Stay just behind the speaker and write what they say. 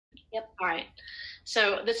Yep. All right.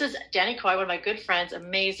 So this is Danny Coy, one of my good friends,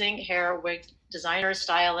 amazing hair, wig designer,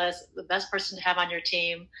 stylist, the best person to have on your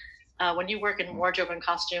team. When you work in wardrobe and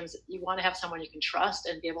costumes, you want to have someone you can trust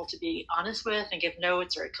and be able to be honest with and give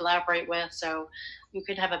notes or collaborate with. So you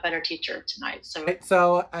could have a better teacher tonight.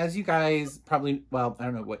 So as you guys probably, well, I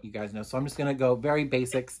don't know what you guys know, so I'm just going to go very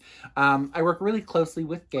basics. I work really closely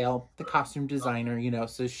with Gail, the costume designer, you know,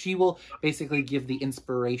 so she will basically give the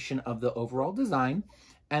inspiration of the overall design.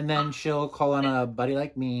 And then she'll call on a buddy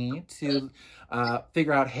like me to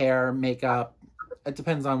figure out hair, makeup. It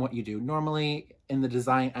depends on what you do. Normally, in the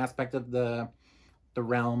design aspect of the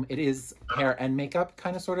realm, it is hair and makeup,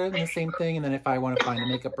 kind of sort of in the same thing. And then if I want to find a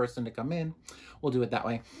makeup person to come in, we'll do it that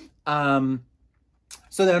way.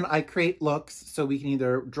 So then I create looks, so we can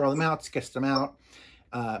either draw them out, sketch them out.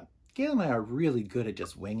 Gail and I are really good at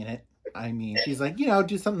just winging it. I mean, she's like, you know,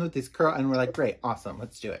 do something with this curl. And we're like, great, awesome,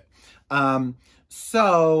 let's do it.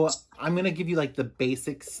 So I'm going to give you like the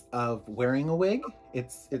basics of wearing a wig.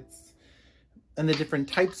 And the different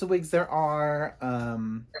types of wigs there are.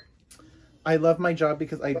 I love my job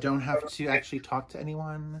because I don't have to actually talk to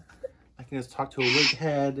anyone. I can just talk to a wig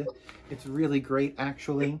head. It's really great,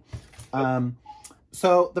 actually.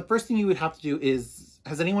 So the first thing you would have to do is,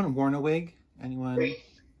 has anyone worn a wig? Anyone?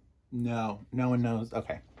 No, no one knows.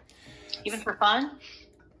 Okay. Even for fun?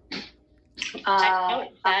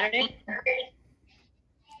 Saturday.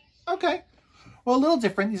 Okay. Well, a little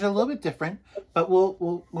different. These are a little bit different, but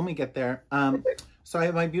we'll when we get there. So I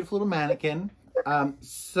have my beautiful little mannequin.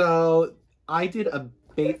 So I did a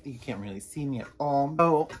bait. You can't really see me at all.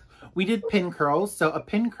 So we did pin curls. So a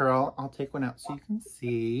pin curl, I'll take one out so you can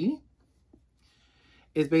see,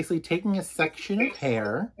 is basically taking a section of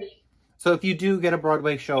hair. So if you do get a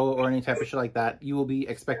Broadway show or any type of show like that, you will be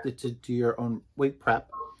expected to do your own wig prep.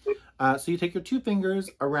 So you take your 2 fingers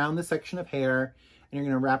around the section of hair, and you're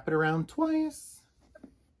going to wrap it around twice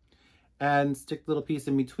and stick the little piece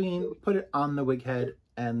in between, put it on the wig head,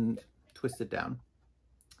 and twist it down.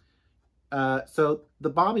 So the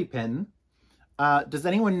bobby pin, does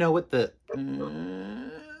anyone know what the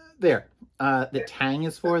tang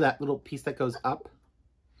is for, that little piece that goes up?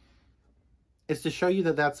 It's to show you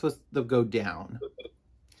that that's supposed to go down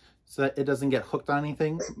so that it doesn't get hooked on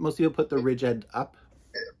anything. Most people put the ridge end up.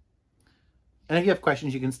 And if you have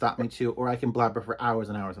questions, you can stop me too, or I can blabber for hours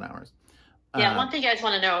and hours and hours. Yeah, one thing you guys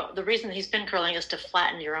want to know, the reason he's pin curling is to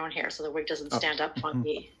flatten your own hair so the wig doesn't stand up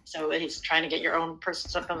funky. So he's trying to get your own person,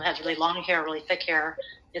 someone that has really long hair, really thick hair.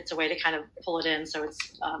 It's a way to kind of pull it in so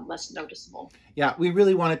it's less noticeable. Yeah, we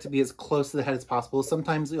really want it to be as close to the head as possible.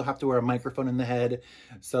 Sometimes you'll have to wear a microphone in the head,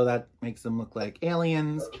 so that makes them look like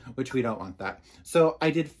aliens, which we don't want that. So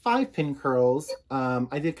I did 5 pin curls.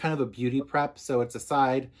 I did kind of a beauty prep, so it's a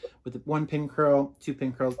side with 1 pin curl, 2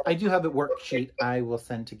 pin curls. I do have a worksheet I will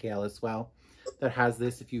send to Gail as well that has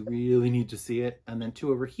this if you really need to see it. And then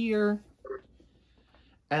 2 over here.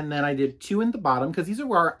 And then I did 2 in the bottom because these are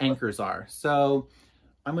where our anchors are. So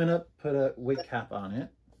I'm going to put a wig cap on it.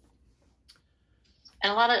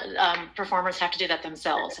 And a lot of performers have to do that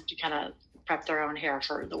themselves, have to kind of prep their own hair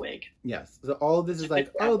for the wig. Yes. So all of this is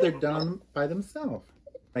like, oh, they're done by themselves.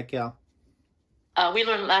 Right, Gail? We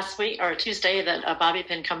learned last week or Tuesday that a bobby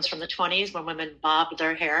pin comes from the 20s when women bobbed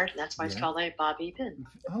their hair. That's why it's called a bobby pin.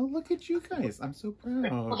 Oh, look at you guys. I'm so proud.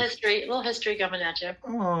 Little history coming at you.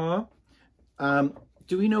 Aw.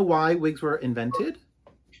 Do we know why wigs were invented?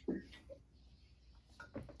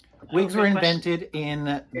 Wigs were invented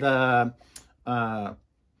in the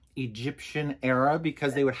Egyptian era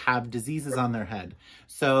because they would have diseases on their head.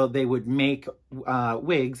 So they would make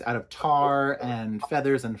wigs out of tar and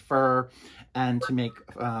feathers and fur, and to make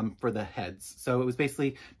for the heads. So it was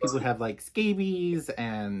basically, people would have like scabies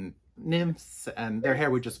and nymphs, and their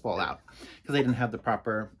hair would just fall out because they didn't have the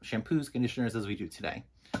proper shampoos, conditioners as we do today.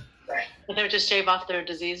 But they would just shave off their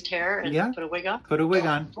diseased hair and put a wig on? Put a wig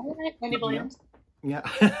on. All right, Wendy Williams. Yeah.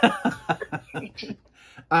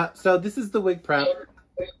 So this is the wig prep.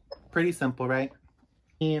 Pretty simple, right?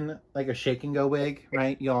 In like a shake and go wig,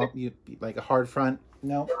 right? You like a hard front?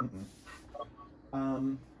 No.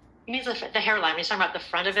 It means the hairline. When you're talking about the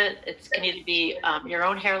front of it, it can either be your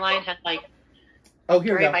own hairline had like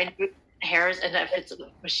very minute hairs, and if it's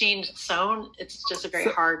machine sewn, it's just a very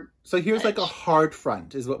hard. So here's edge. Like a hard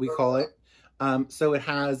front is what we call it. So it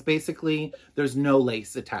has basically, there's no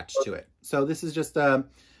lace attached to it. So this is just a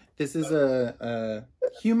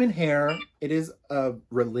human hair. It is a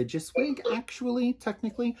religious wig, actually,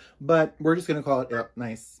 technically, but we're just gonna call it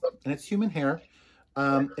nice. And it's human hair.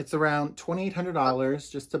 It's around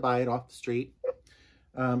 $2,800 just to buy it off the street.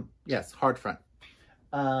 Yes, hard front.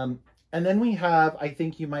 And then we have, I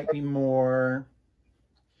think you might be more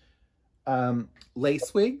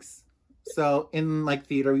lace wigs. So in like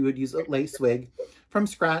theater, we would use a lace wig from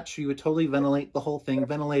scratch. You would totally ventilate the whole thing.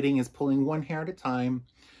 Ventilating is pulling one hair at a time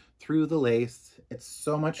through the lace. It's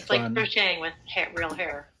so much fun. It's like crocheting with real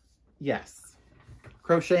hair. Yes.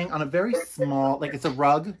 Crocheting on a very small, like it's a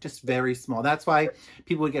rug, just very small. That's why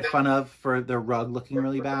people would get fun of for their rug looking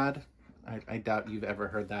really bad. I doubt you've ever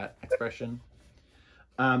heard that expression.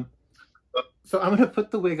 So I'm going to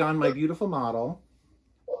put the wig on my beautiful model.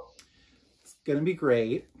 It's going to be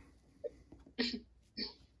great.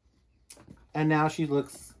 And now she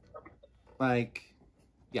looks like,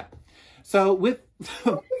 yeah. So with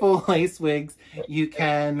full lace wigs, you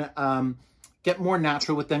can get more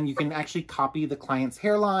natural with them. You can actually copy the client's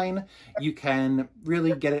hairline. You can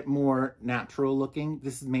really get it more natural looking.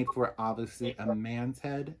 This is made for obviously a man's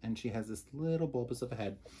head, and she has this little bulbous of a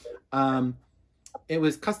head. It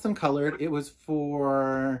was custom colored. It was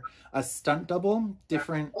for a stunt double,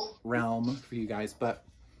 different realm for you guys, but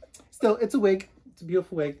still, it's a wig. It's a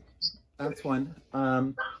beautiful wig. That's one.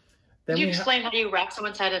 Then Can you explain how you wrap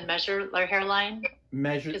someone's head and measure their hairline?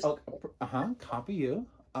 Measure. Oh, copy you.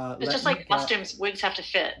 It's just like costumes, wigs have to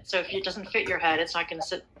fit. So if it doesn't fit your head, it's not going to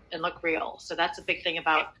sit and look real. So that's a big thing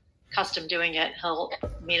about custom doing it. He'll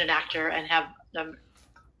meet an actor and have them.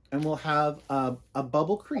 And we'll have a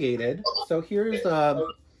bubble created. So here's a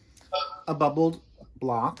bubbled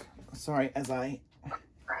block. Sorry,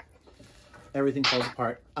 everything falls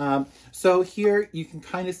apart. So here you can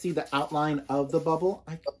kind of see the outline of the bubble.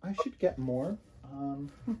 I should get more.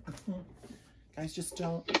 Guys, just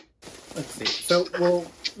don't. Let's see. So we'll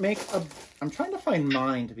make I'm trying to find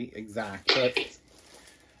mine to be exact, but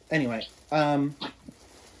anyway.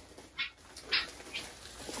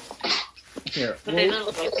 Here. But they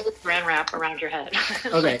little saran wrap around your head.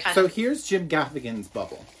 Okay, so here's Jim Gaffigan's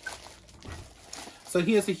bubble. So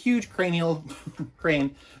he has a huge cranial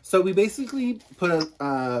crane. So we basically put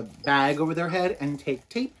a bag over their head and take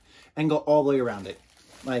tape and go all the way around it.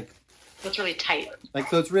 Like, it's really tight.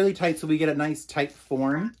 So it's really tight, so we get a nice tight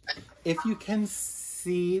form. If you can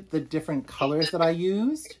see the different colors that I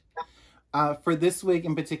used, for this wig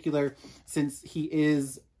in particular, since he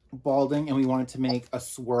is balding and we wanted to make a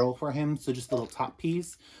swirl for him, so just a little top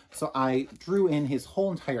piece. So I drew in his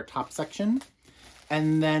whole entire top section.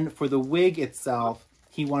 And then for the wig itself,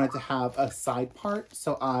 he wanted to have a side part,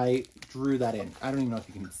 so I drew that in. I don't even know if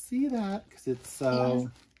you can see that because it's so...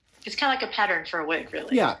 It's kind of like a pattern for a wig,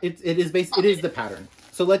 really. Yeah, it is the pattern.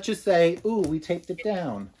 So let's just say, ooh, we taped it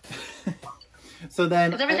down. So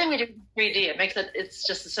then... Because everything we do in 3D, it's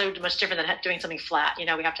just so much different than doing something flat. You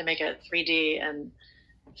know, we have to make it 3D and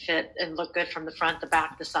fit and look good from the front, the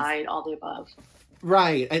back, the side, all the above.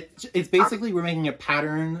 Right. It's basically, we're making a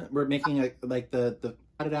pattern. We're making like the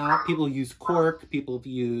cut it out. People use cork. People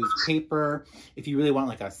use paper. If you really want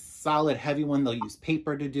like a solid heavy one, they'll use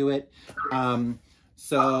paper to do it.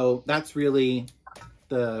 So that's really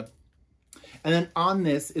and then on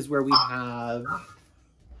this is where we have,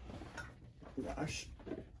 gosh,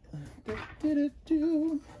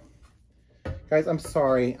 guys, I'm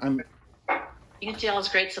sorry. You can see all his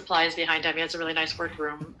great supplies behind him. He has a really nice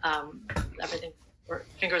workroom. Everything,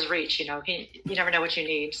 fingers reach, you know. You never know what you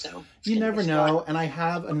need, so. You never know, and I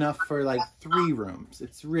have enough for like 3 rooms.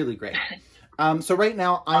 It's really great. So right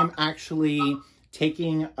now I'm actually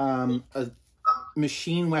taking a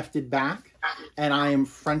machine wefted back and I am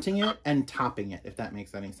fronting it and topping it, if that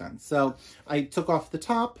makes any sense. So I took off the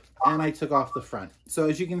top and I took off the front. So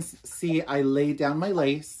as you can see, I laid down my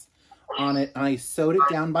lace on it and I sewed it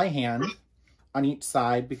down by hand on each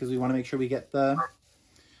side because we want to make sure we get the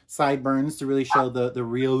sideburns to really show the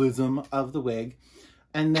realism of the wig.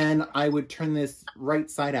 And then I would turn this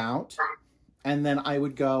right side out and then I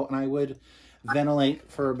would go and I would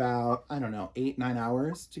ventilate for about, I don't know, 8-9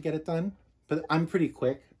 hours to get it done. But I'm pretty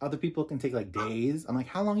quick. Other people can take like days. I'm like,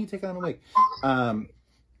 how long do you take on a wig?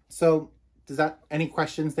 So does that, any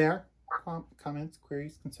questions there? Comments,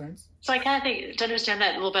 queries, concerns? So I kind of think, to understand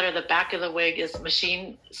that a little better, the back of the wig is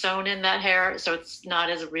machine sewn in that hair, so it's not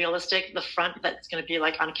as realistic. The front, that's going to be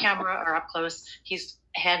like on camera or up close, he's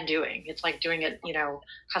hand doing. It's like doing it, you know,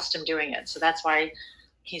 custom doing it. So that's why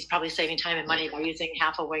he's probably saving time and money by using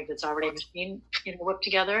half a wig that's already machine, you know, whipped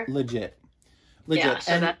together. Legit. Yeah,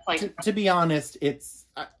 so and that's like, to be honest, it's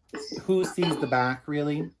who sees the back,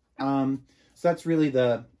 really. So that's really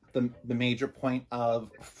the major point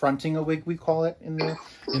of fronting a wig, we call it in the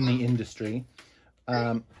industry.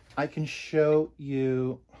 I can show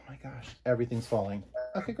you, oh my gosh, everything's falling.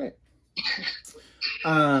 Okay, great.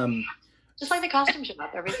 just like the costume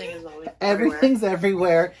shop, everything is always everything's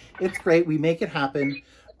everywhere. It's great. We make it happen.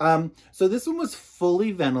 So this one was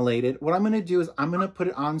fully ventilated. What I'm going to do is I'm going to put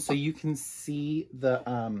it on so you can see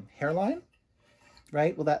the hairline,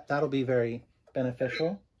 right? Well, that'll be very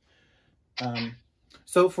beneficial.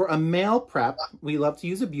 So for a male prep, we love to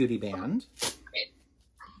use a beauty band.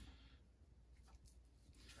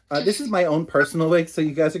 This is my own personal wig, so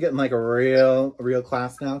you guys are getting like a real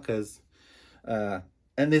class now, because, and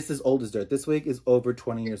this is old as dirt. This wig is over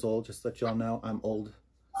 20 years old, just to let y'all know. I'm old,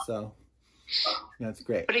 so, yeah, it's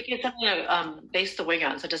great. But it gives something to base the wig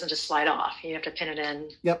on, so it doesn't just slide off. You have to pin it in.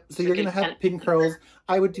 Yep, so you're going to have pin curls.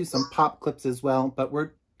 I would do some pop clips as well, but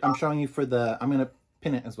I'm showing you for I'm going to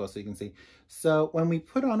pin it as well so you can see. So when we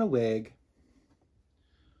put on a wig,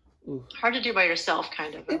 ooh, hard to do by yourself,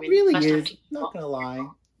 kind of. It really is, not going to lie.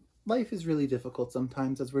 Life is really difficult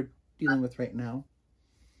sometimes, as we're dealing with right now.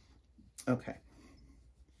 Okay.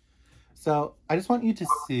 So I just want you to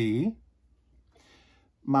see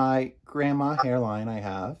my grandma hairline I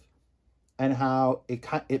have, and how it's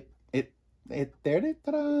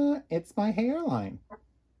my hairline.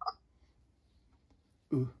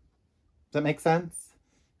 Ooh. Does that make sense?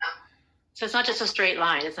 So it's not just a straight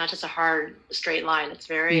line. It's not just a hard straight line. It's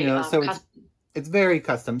very custom. It's very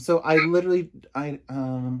custom. So I literally,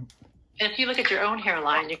 and if you look at your own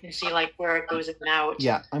hairline, you can see like where it goes in and out.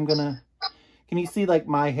 Yeah, can you see like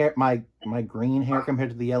my hair, my green hair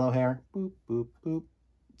compared to the yellow hair? Boop, boop, boop.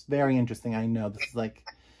 It's very interesting. I know, this is like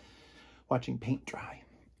watching paint dry.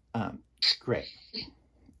 Great.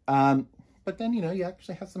 But then, you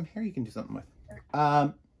actually have some hair you can do something with.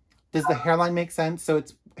 Does the hairline make sense? So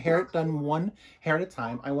it's hair done one hair at a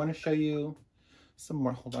time. I want to show you some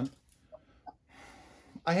more. Hold on.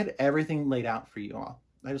 I had everything laid out for you all.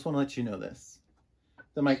 I just want to let you know this.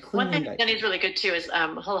 One thing Denny's really good too is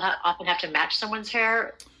he'll often have to match someone's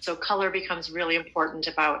hair. So color becomes really important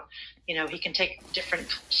about, he can take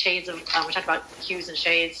different shades of, we talked about hues and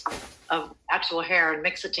shades of actual hair and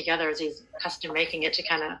mix it together as he's custom making it to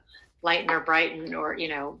kind of lighten or brighten or,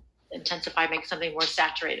 intensify, make something more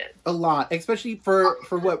saturated. A lot, especially for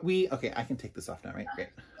what okay, I can take this off now, right? Great.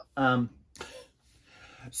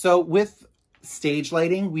 So with stage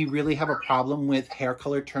lighting, we really have a problem with hair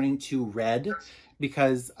color turning to red,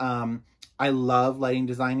 because I love lighting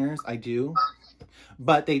designers, I do,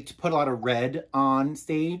 but they put a lot of red on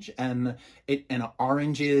stage and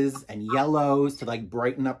oranges and yellows to like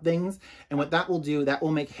brighten up things. And what that will do, that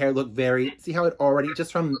will make hair look see how it already,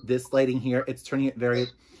 just from this lighting here, it's turning it very,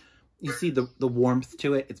 you see the warmth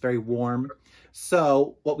to it, it's very warm.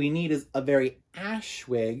 So what we need is a very ash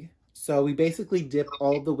wig. So we basically dip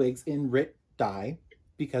all of the wigs in RIT dye,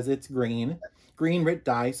 because it's green RIT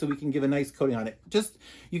dye, so we can give a nice coating on it. Just,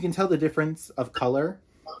 you can tell the difference of color.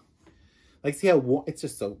 Like, see how warm, it's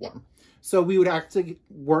just so warm. So we would actually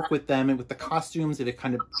work with them and with the costumes if it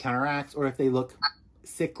kind of counteracts, or if they look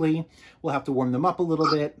sickly, we'll have to warm them up a little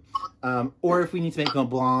bit. Or if we need to make them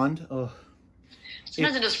blonde. Oh.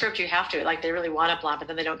 Sometimes in a script you have to, like they really want a blonde, but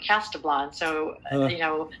then they don't cast a blonde. So,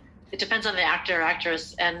 it depends on the actor or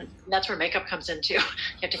actress, and that's where makeup comes in too. You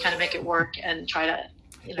have to kind of make it work and try to,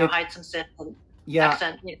 hide some sins and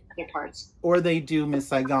accent other parts. Or they do Miss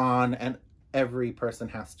Saigon, and every person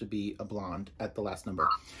has to be a blonde at the last number.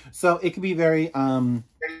 So it can be very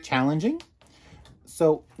challenging.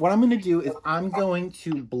 So what I'm going to do is I'm going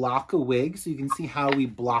to block a wig, so you can see how we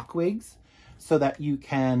block wigs, so that you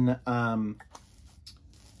can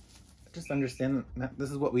just understand that this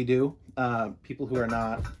is what we do. People who are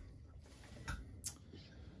not...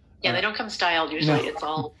 Yeah, they don't come styled usually. No. It's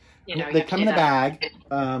all, they come in a bag.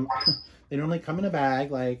 They normally come in a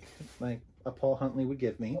bag like a Paul Huntley would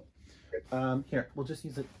give me. Here, we'll just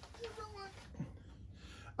use it.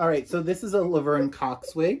 All right, so this is a Laverne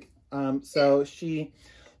Cox wig. So she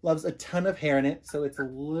loves a ton of hair in it, so it's a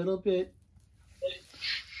little bit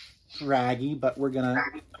raggy, but we're gonna...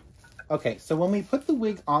 Okay, so when we put the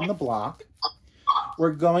wig on the block,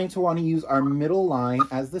 we're going to want to use our middle line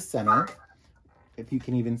as the center. If you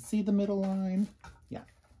can even see the middle line. Yeah.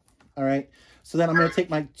 All right. So then I'm going to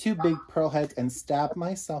take my two big pearl heads and stab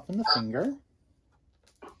myself in the finger.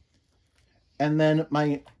 And then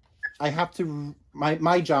my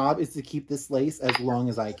job is to keep this lace as long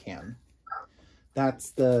as I can.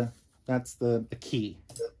 That's the key.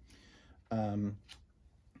 Okay,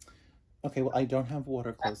 well, I don't have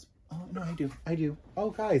water clothes. Oh, no, I do.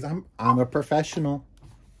 Oh, guys, I'm a professional.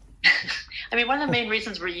 I mean, one of the main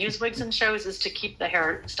reasons we use wigs in shows is to keep the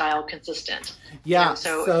hairstyle consistent. Yeah,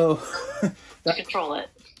 so to control it.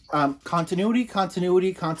 Continuity.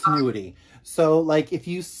 So, like, if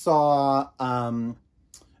you saw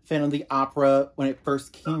Phantom of the Opera when it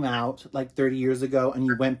first came out like 30 years ago and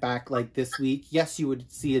you went back like this week, yes, you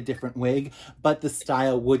would see a different wig, but the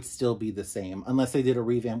style would still be the same unless they did a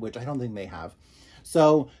revamp, which I don't think they have.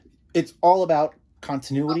 So it's all about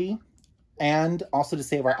continuity and also to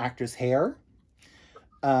save our actors' hair.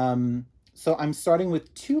 So I'm starting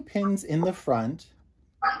with 2 pins in the front.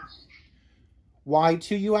 Why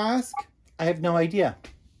 2, you ask? I have no idea.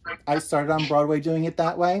 I started on Broadway doing it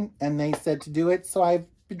that way, and they said to do it, so I've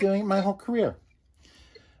been doing it my whole career.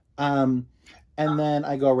 And then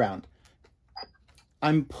I go around.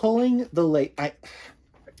 I'm pulling the lace.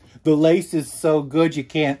 The lace is so good you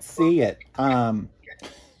can't see it.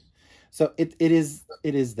 So it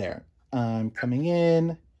is there. I'm coming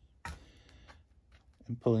in.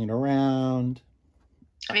 I'm pulling it around.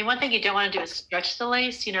 I mean, one thing you don't want to do is stretch the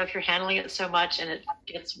lace, you know, if you're handling it so much and it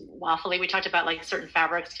gets waffly. We talked about like certain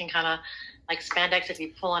fabrics can kind of, like spandex, if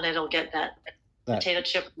you pull on it, it'll get that potato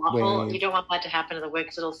chip waffle. Wave. You don't want that to happen to the wig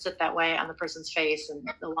because it'll sit that way on the person's face and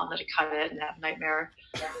they'll want them to cut it and have a nightmare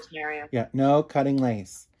scenario. Yeah, no cutting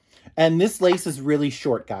lace. And this lace is really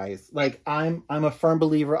short, guys. Like I'm a firm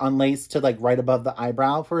believer on lace to like right above the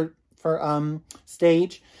eyebrow for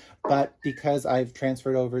stage. But because I've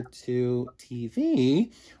transferred over to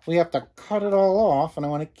TV, we have to cut it all off, and I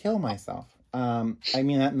want to kill myself. I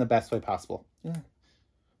mean that in the best way possible.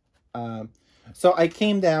 Yeah. So I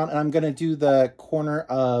came down, and I'm going to do the corner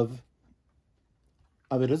of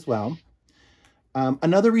it as well.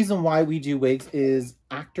 Another reason why we do wigs is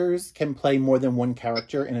actors can play more than one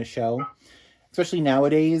character in a show. Especially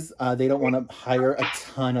nowadays, they don't want to hire a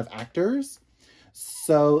ton of actors.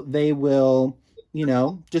 So they will... you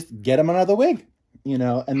know, just get them another wig, you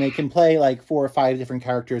know, and they can play like 4 or 5 different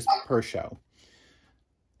characters per show.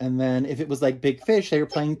 And then if it was like Big Fish, they were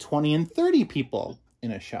playing 20 and 30 people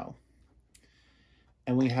in a show.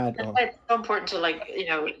 And we had... That's why it's so important to like, you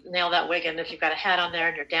know, nail that wig. And if you've got a hat on there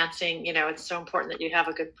and you're dancing, you know, it's so important that you have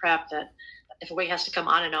a good prep that if a wig has to come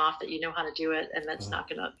on and off, that you know how to do it and that's not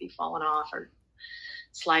going to be falling off or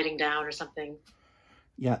sliding down or something.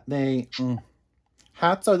 Yeah, they...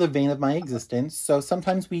 Hats are the vein of my existence, so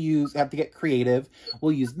sometimes we have to get creative.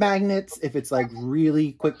 We'll use magnets if it's like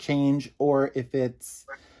really quick change, or if it's,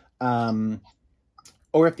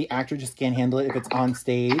 or if the actor just can't handle it, if it's on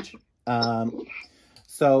stage.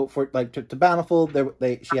 So for like to Bountiful,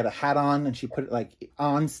 she had a hat on and she put it like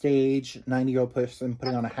on stage, 90-year-old person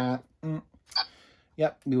putting on a hat.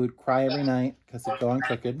 Yep, we would cry every night because it'd go on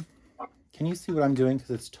crooked. Can you see what I'm doing?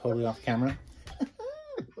 Because it's totally off camera.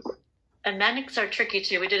 And magnets are tricky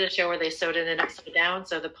too. We did a show where they sewed it in upside down,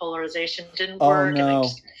 so the polarization didn't work. No. And they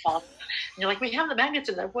just fall. And you're like, we have the magnets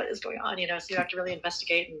in there. What is going on? You know, so you have to really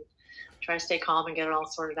investigate and try to stay calm and get it all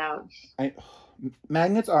sorted out.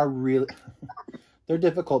 Magnets are really, they're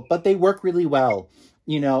difficult, but they work really well.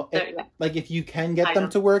 You know, like if you can get them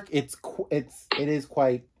to work, it is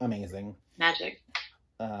quite amazing. Magic.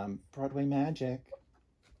 Broadway magic.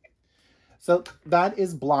 So that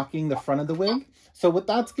is blocking the front of the wig. So what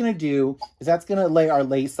that's going to do is that's going to lay our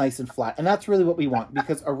lace nice and flat. And that's really what we want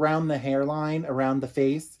because around the hairline, around the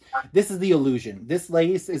face, this is the illusion. This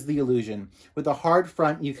lace is the illusion. With a hard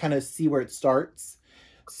front, you kind of see where it starts.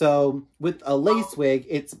 So with a lace wig,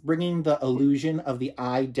 it's bringing the illusion of the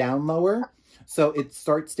eye down lower. So it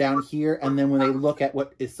starts down here. And then when they look at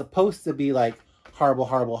what is supposed to be like horrible,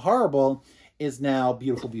 horrible, horrible, is now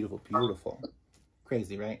beautiful, beautiful, beautiful.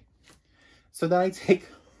 Crazy, right? So then I take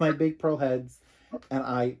my big pearl heads and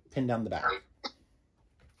I pin down the back.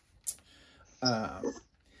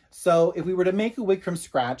 So if we were to make a wig from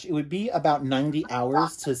scratch, it would be about 90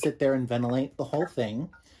 hours to sit there and ventilate the whole thing.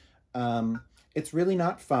 It's really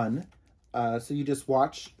not fun. So you just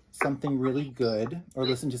watch something really good or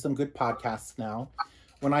listen to some good podcasts now.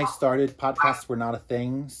 When I started, podcasts were not a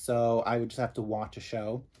thing, so I would just have to watch a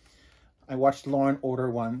show. I watched Law and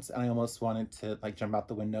Order once, and I almost wanted to like jump out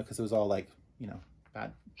the window because it was all like, you know,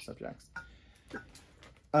 bad subjects.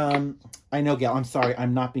 I know, Gail, I'm sorry.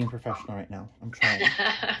 I'm not being professional right now. I'm trying.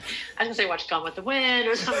 I was going to say watch Gone with the Wind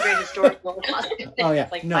or some great historical. Oh, yeah.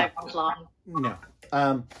 Like no. 5 months long.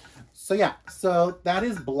 No. So, yeah. So, that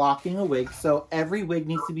is blocking a wig. So, every wig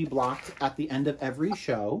needs to be blocked at the end of every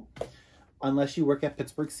show. Unless you work at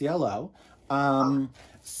Pittsburgh CLO.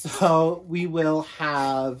 So, we will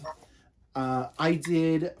have... I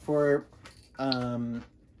did for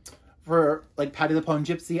like Patty the Pone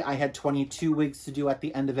Gypsy, I had 22 wigs to do at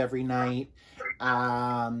the end of every night.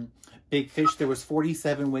 Big Fish, there was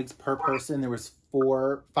 47 wigs per person. There was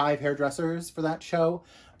 5 hairdressers for that show.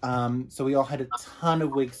 So we all had a ton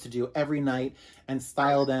of wigs to do every night and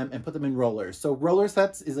style them and put them in rollers. So roller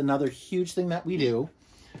sets is another huge thing that we do.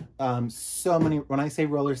 So many, when I say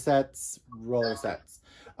roller sets,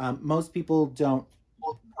 most people don't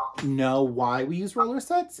know why we use roller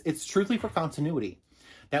sets. It's truthfully for continuity,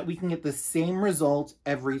 that we can get the same result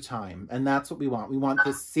every time. And that's what we want. We want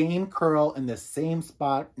the same curl in the same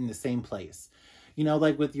spot in the same place. You know,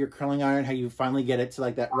 like with your curling iron, how you finally get it to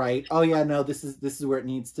like that right. Oh yeah, no, this is where it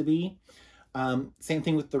needs to be. Same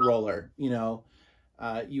thing with the roller. You know,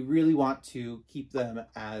 you really want to keep them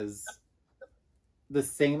as the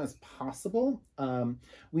same as possible.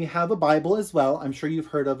 We have a Bible as well. I'm sure you've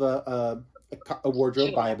heard of a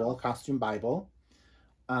wardrobe Bible, a costume Bible.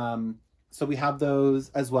 So we have those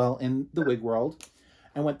as well in the wig world.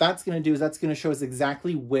 And what that's going to do is that's going to show us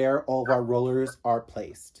exactly where all of our rollers are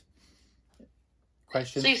placed.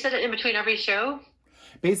 Question? So you said it in between every show?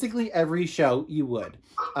 Basically every show you would.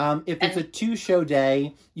 If it's a 2-show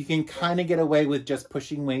day, you can kind of get away with just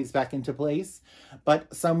pushing wigs back into place.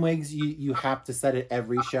 But some wigs, you have to set it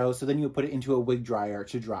every show. So then you would put it into a wig dryer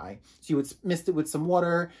to dry. So you would mist it with some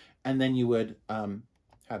water, and then you would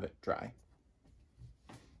have it dry.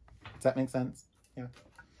 Does that make sense? Yeah.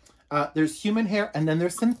 There's human hair, and then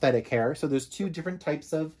there's synthetic hair. So there's 2 different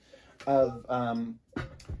types of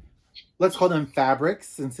let's call them fabrics,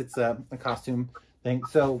 since it's a costume thing.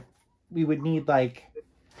 So we would need, like,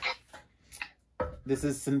 this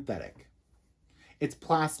is synthetic. It's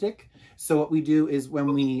plastic. So what we do is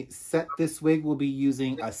when we set this wig, we'll be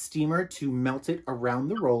using a steamer to melt it around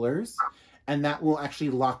the rollers, and that will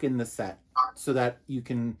actually lock in the set so that you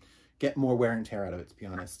can get more wear and tear out of it, to be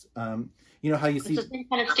honest. You know how you see... It's the same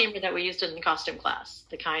kind of steamer that we used in the costume class.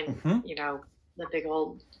 The kind, you know, the big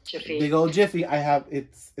old Jiffy. Big old Jiffy. I have,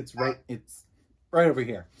 it's right over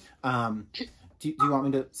here. Do you want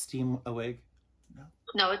me to steam a wig?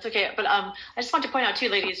 No, it's okay. But I just want to point out too,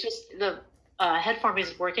 ladies, just the head form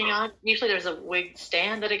he's working on. Usually there's a wig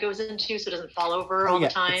stand that it goes into so it doesn't fall over all the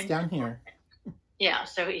time. It's down here. Yeah,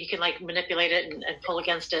 so you can like manipulate it and pull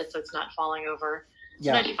against it so it's not falling over.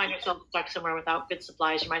 Sometimes you find yourself stuck somewhere without good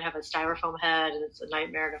supplies. You might have a styrofoam head and it's a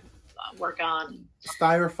nightmare to work on.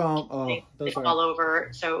 Styrofoam, they fall over.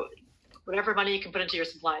 So whatever money you can put into your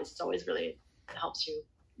supplies, it's always really helps you.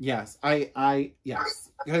 Yes, yes,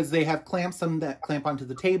 because they have clamps, some that clamp onto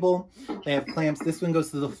the table. They have clamps. This one goes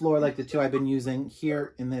to the floor, like the 2 I've been using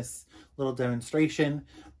here in this little demonstration.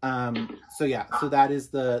 So yeah, so that is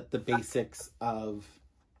the basics of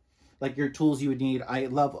like your tools you would need. I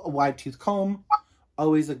love a wide tooth comb,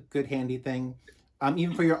 always a good handy thing.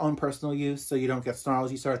 Even for your own personal use, so you don't get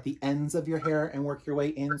snarls. You start at the ends of your hair and work your way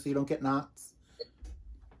in, so you don't get knots.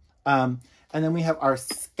 And then we have our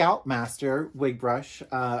Scalp Master wig brush.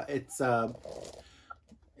 It's a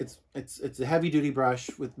heavy duty brush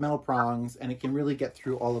with metal prongs, and it can really get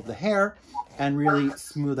through all of the hair and really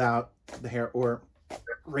smooth out the hair or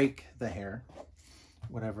rake the hair,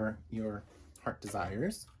 whatever your heart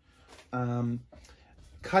desires.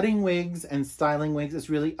 Cutting wigs and styling wigs is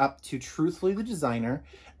really up to, truthfully, the designer,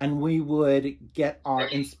 and we would get our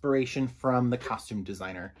inspiration from the costume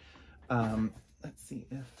designer. Let's see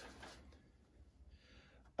if...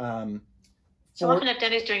 so often if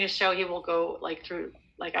Denny's doing a show, he will go like through,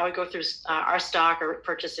 like I would go through our stock or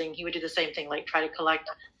purchasing. He would do the same thing, like try to collect,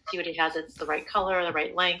 see what he has. It's the right color, the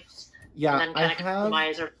right lengths. Yeah, and then kind of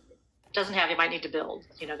customize, or doesn't have, you might need to build,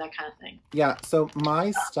 you know, that kind of thing. Yeah, so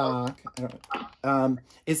my stock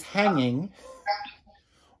is hanging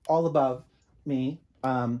all above me.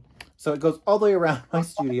 So it goes all the way around my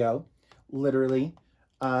studio, literally.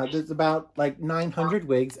 There's about like 900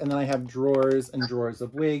 wigs, and then I have drawers and drawers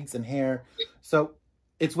of wigs and hair. So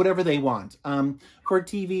it's whatever they want. For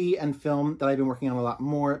TV and film that I've been working on a lot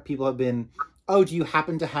more, people have been, oh, do you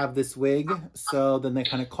happen to have this wig? So then they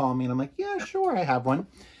kind of call me and I'm like, yeah, sure, I have one.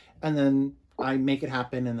 And then I make it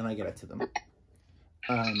happen and then I get it to them.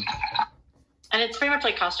 And it's pretty much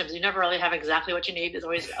like costumes. You never really have exactly what you need. There's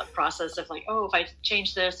always a process of like, oh, if I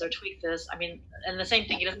change this or tweak this. I mean, and the same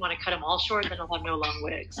thing, he doesn't want to cut them all short, then he'll have no long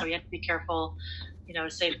wig. So you have to be careful, you know,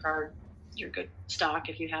 to safeguard your good stock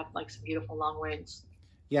if you have like some beautiful long wigs.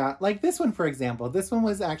 Yeah, like this one, for example. This one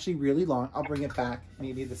was actually really long. I'll bring it back.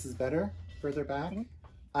 Maybe this is better, further back.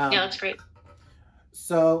 Yeah, that's great.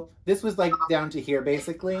 So this was like down to here,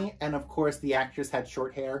 basically. And of course, the actress had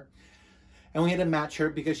short hair. And we had to match her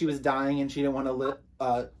because she was dying and she didn't want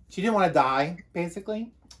to die,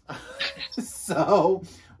 basically. So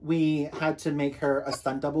we had to make her a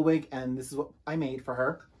stunt double wig, and this is what I made for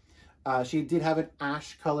her. She did have an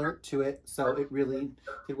ash color to it, so it really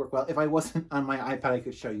did work well. If I wasn't on my iPad, I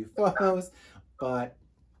could show you photos, but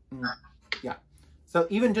yeah. So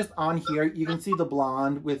even just on here, you can see the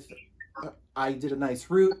blonde with, I did a nice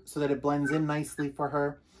root so that it blends in nicely for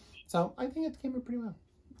her. So I think it came out pretty well.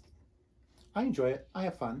 I enjoy it. I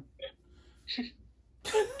have fun.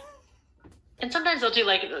 And sometimes they'll do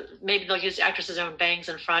like, maybe they'll use the actress's own bangs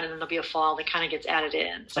in front, and then there'll be a fall that kind of gets added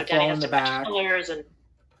in. So Danny has to match colors and.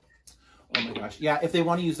 Oh my gosh! Yeah, if they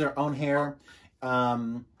want to use their own hair,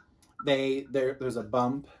 there's a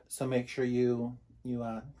bump. So make sure you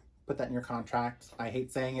put that in your contract. I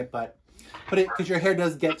hate saying it, but put it, because your hair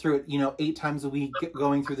does get through it, 8 times a week,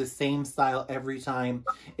 going through the same style every time.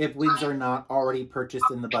 If wigs are not already purchased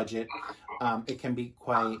in the budget, it can be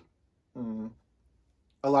quite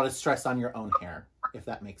a lot of stress on your own hair, if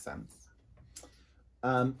that makes sense.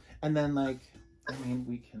 And then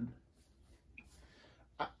we can.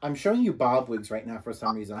 I'm showing you bob wigs right now for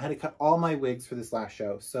some reason. I had to cut all my wigs for this last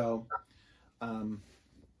show, so.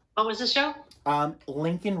 What was the show?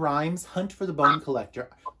 Lincoln Rhymes, Hunt for the Bone Collector.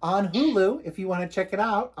 On Hulu, if you want to check it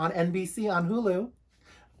out. On NBC on Hulu.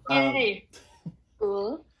 Yay.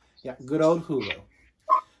 Cool. Yeah, good old Hulu.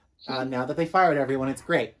 Now that they fired everyone, it's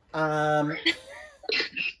great.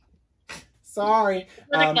 Sorry.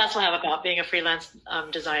 I think that's what I have about being a freelance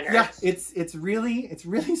designer. Yeah, it's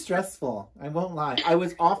really stressful. I won't lie. I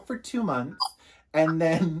was off for 2 months, and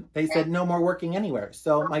then they said no more working anywhere.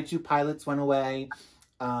 So my 2 pilots went away.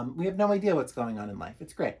 We have no idea what's going on in life.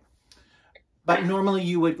 It's great. But normally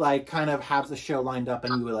you would kind of have the show lined up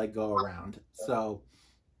and you would go around. So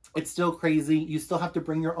it's still crazy. You still have to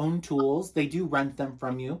bring your own tools. They do rent them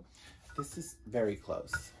from you. This is very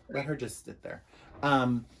close. Let her just sit there.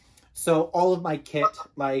 So all of my kit,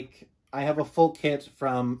 I have a full kit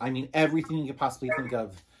from, everything you could possibly think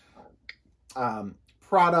of.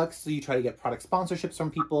 Products, so you try to get product sponsorships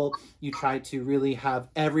from people. You try to really have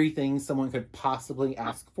everything someone could possibly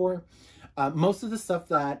ask for. Most of the stuff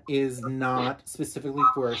that is not specifically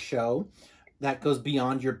for a show, that goes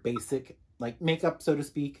beyond your basic makeup, so to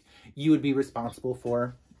speak, you would be responsible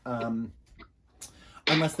for.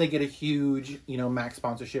 Unless they get a huge, MAC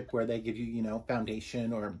sponsorship where they give you,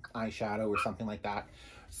 foundation or eyeshadow or something like that.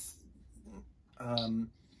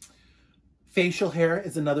 Facial hair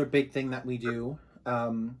is another big thing that we do.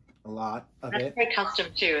 A lot of That's it. very custom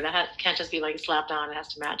too. That can't just be slapped on. It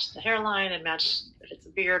has to match the hairline and match if it's a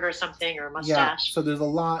beard or something or a mustache. Yeah, so there's a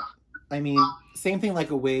lot. Same thing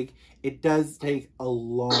like a wig. It does take a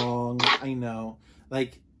long,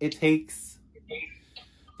 it takes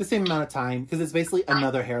the same amount of time because it's basically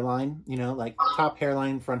another hairline, top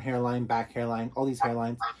hairline, front hairline, back hairline, all these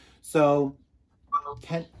hairlines. So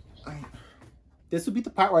this would be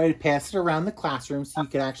the part where I'd pass it around the classroom so you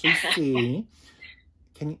can actually see.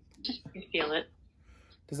 Can you feel it?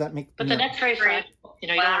 Does that make? But the neck's very fragile. You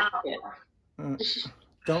don't want to see it.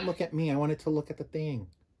 Don't look at me. I wanted to look at the thing.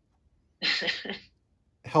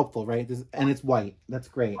 Helpful, right? And it's white. That's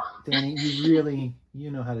great. Danny, you really,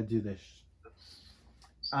 know how to do this.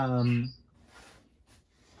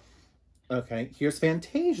 Okay, here's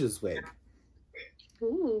Fantasia's wig.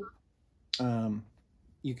 Ooh.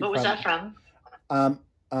 You can what was that from?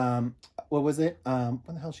 What was it? What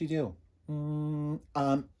the hell did she do?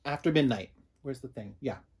 After Midnight. Where's the thing?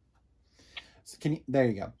 Yeah. So there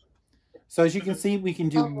you go. So as you can see, we can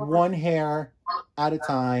do one hair at a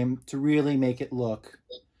time to really make it look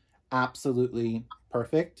absolutely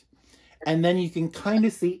perfect. And then you can kind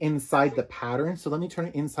of see inside the pattern. So let me turn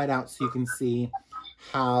it inside out so you can see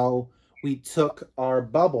how we took our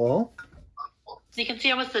bubble. You can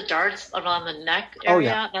see almost the darts around the neck area. Oh,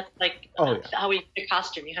 yeah. That's how we make a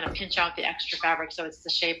costume. You kind of pinch out the extra fabric so it's the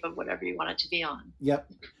shape of whatever you want it to be on. Yep.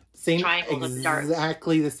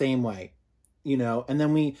 Exactly the same way. And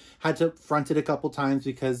then we had to front it a couple times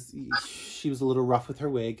because she was a little rough with her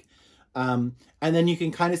wig. And then you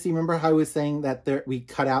can kind of see, remember how I was saying that we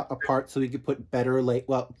cut out a part so we could put better lace.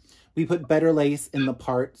 Well, we put better lace in the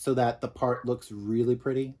part so that the part looks really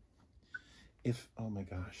pretty. Oh my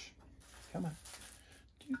gosh. Come on.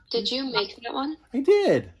 Did you make that one? I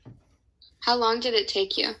did. How long did it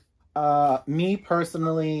take you? Me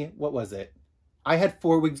personally, what was it? I had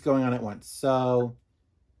 4 wigs going on at once. So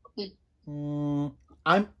I'm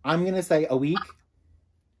going to say a week.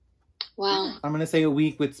 Wow. I'm going to say a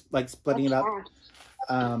week with splitting it up.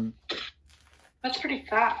 That's pretty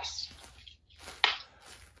fast.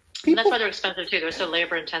 And that's why they're expensive too. They're so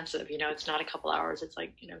labor intensive. It's not a couple hours. It's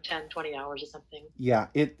 10, 20 hours or something. Yeah.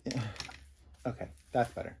 Okay.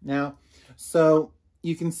 That's better. Now, so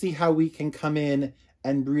you can see how we can come in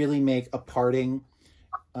and really make a parting.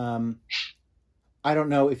 I don't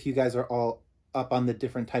know if you guys are all up on the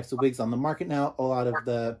different types of wigs on the market now. A lot of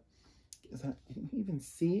can you even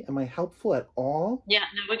see? Am I helpful at all? Yeah,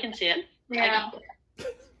 no, we can see it. Yeah.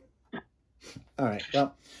 All right.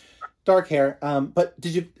 Well, dark hair. But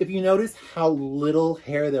if you notice how little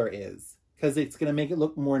hair there is because it's going to make it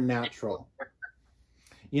look more natural.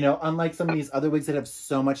 You know, unlike some of these other wigs that have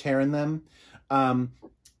so much hair in them.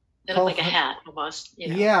 They look like a hat almost. You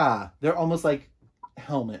know? Yeah, they're almost like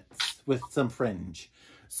helmets with some fringe.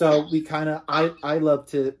 So we kind of, I love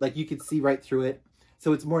to, like, you could see right through it.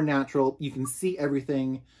 So it's more natural. You can see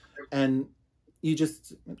everything. And you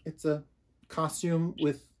just, it's a costume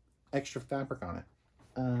with extra fabric on it.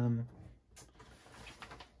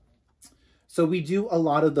 So we do a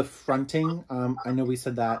lot of the fronting. I know we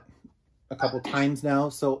said that a couple times now.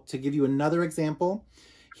 So to give you another example,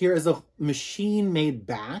 here is a machine-made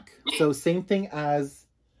back. So same thing as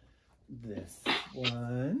this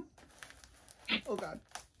one. Oh, God.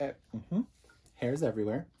 Hairs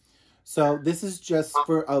everywhere. So this is just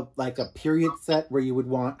for like a period set where you would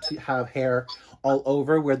want to have hair all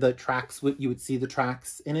over where the tracks, you would see the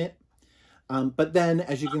tracks in it. But then,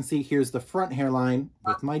 as you can see, here's the front hairline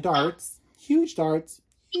with my darts. Huge darts.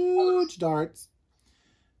 Huge darts.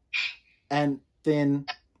 And thin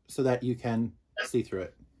so that you can see through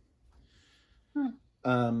it.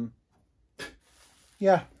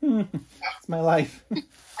 Yeah, it's my life.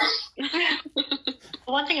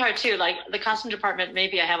 One thing hard too, like the costume department,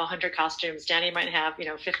 maybe I have 100 costumes. Danny might have,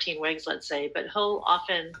 15 wigs, let's say, but he'll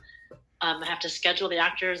often have to schedule the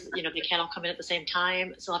actors. They can't all come in at the same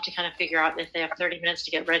time. So he'll have to kind of figure out if they have 30 minutes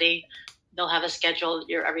to get ready. They'll have a schedule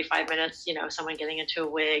every 5 minutes, someone getting into a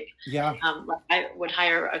wig. Yeah. I would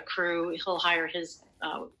hire a crew. He'll hire his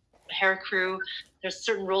hair crew. There's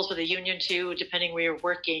certain rules with the union too, depending where you're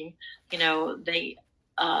working.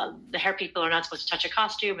 The hair people are not supposed to touch a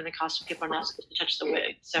costume, and the costume people are not supposed to touch the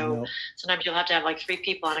wig. So sometimes you'll have to have like 3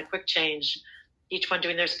 people on a quick change, each one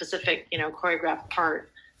doing their specific, choreographed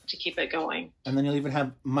part to keep it going. And then you'll even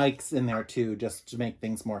have mics in there too, just to make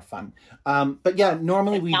things more fun. But yeah,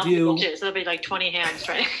 normally we do. So there'll be like 20 hands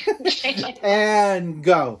trying to and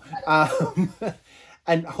go.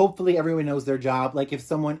 And hopefully everyone knows their job. Like if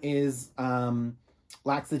someone is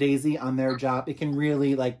lackadaisy on their job, it can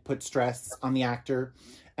really like put stress on the actor.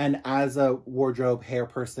 And as a wardrobe hair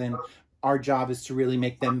person, our job is to really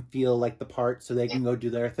make them feel like the part so they can go do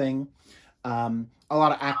their thing. A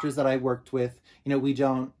lot of actors that I worked with,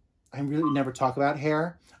 I really never talk about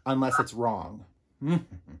hair unless it's wrong.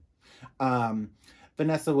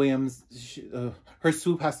 Vanessa Williams, her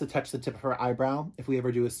swoop has to touch the tip of her eyebrow if we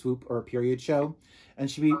ever do a swoop or a period show. And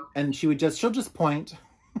she'll just point.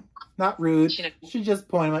 Not rude. She just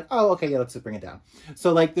point. I'm like, oh, okay, yeah, let's just bring it down.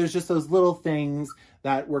 So like, there's just those little things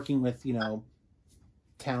that working with,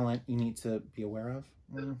 talent you need to be aware of.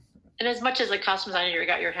 And as much as a costume designer, you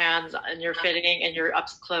got your hands and you're fitting and you're up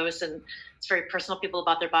close and it's very personal people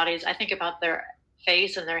about their bodies. I think about their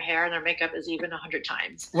face and their hair and their makeup is even 100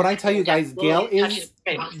 times. When I tell you guys, Gail is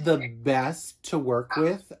the best to work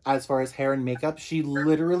with as far as hair and makeup. She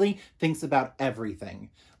literally thinks about everything.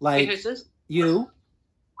 Like, who's this? You.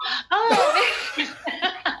 Oh.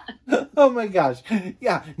 Oh my gosh.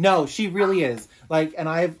 Yeah, no, she really is. Like, and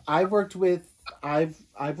I've worked with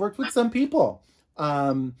some people.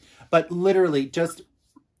 But literally just,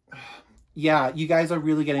 yeah, you guys are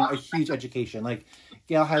really getting a huge education. Like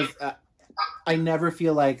Gail has, I never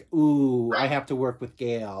feel like, ooh, I have to work with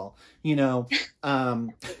Gail, and you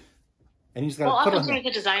just got to put on often as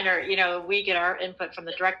a designer, we get our input from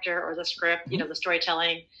the director or the script, the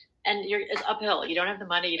storytelling. And it's uphill. You don't have the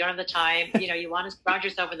money. You don't have the time. You want to surround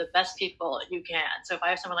yourself with the best people you can. So if I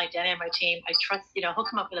have someone like Danny on my team, I trust, he'll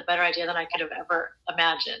come up with a better idea than I could have ever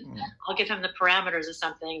imagined. I'll give him the parameters of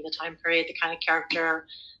something, the time period, the kind of character,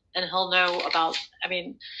 and he'll know about,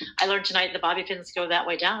 I learned tonight the bobby pins go that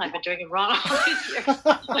way down. I've been doing them wrong all these years.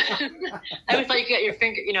 I always thought you could get your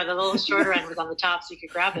finger, the little shorter end was on the top so you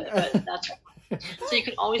could grab it. But so you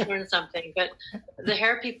can always learn something. But the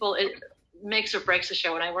hair people, it makes or breaks a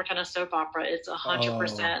show. When I work on a soap opera, it's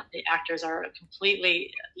 100%. The actors are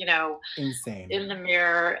completely, insane in the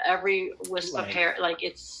mirror. Every wisp of hair, like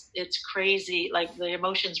it's crazy. Like the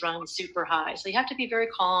emotions run super high. So you have to be very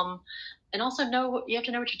calm, and also you have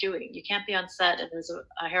to know what you're doing. You can't be on set and there's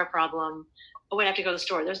a hair problem. Oh wait, I have to go to the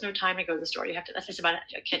store. There's no time to go to the store. You have to. That's just about it.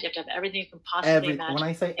 You have to have everything you can possibly imagine. When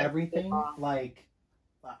I say everything, like.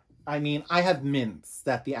 I have mints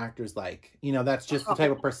that the actors like. That's just the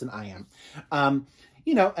type of person I am. And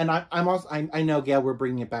I'm also, I know, Gail, we're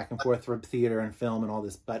bringing it back and forth from theater and film and all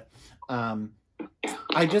this, but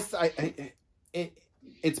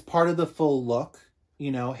it's part of the full look.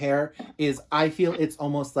 Hair is, I feel it's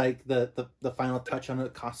almost like the final touch on a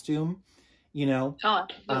costume. Oh,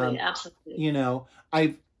 absolutely.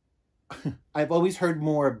 I've always heard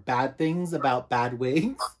more bad things about bad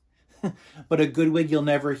wigs. But a good wig you'll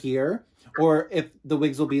never hear. or if the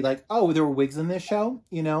wigs will be like, oh, there were wigs in this show,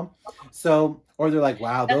 you know? So, or they're like,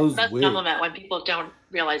 wow, those That's wigs. compliment when people don't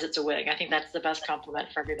realize it's a wig. I think that's the best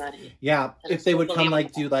compliment for everybody. Yeah, And if they would come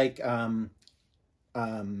like believable.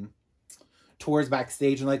 do tours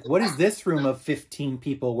backstage and like, what is this room of 15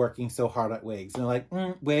 people working so hard at wigs? And they're like,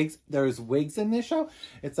 wigs, there's wigs in this show?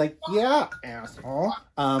 It's like, yeah, asshole.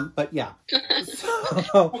 But yeah. So,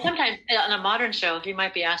 Well, sometimes on a modern show, you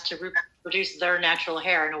might be asked to reproduce their natural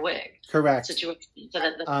hair in a wig correct. situation so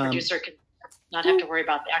that the producer can not have to worry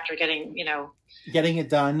about the actor getting, Getting it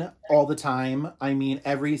done all the time. I mean,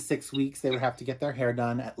 every 6 weeks they would have to get their hair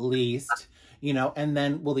done at least, you know, and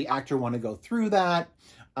then will the actor want to go through that?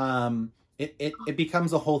 It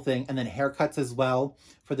becomes a whole thing. And then haircuts as well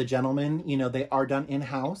for the gentlemen, you know, they are done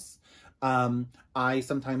in-house. I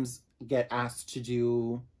sometimes get asked to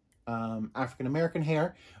do African-American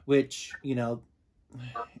hair, which, you know,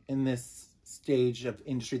 in this stage of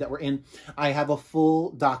industry that we're in, I have a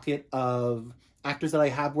full docket of actors that I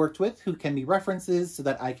have worked with who can be references so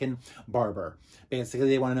that I can barber. Basically,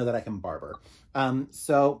 they want to know that I can barber.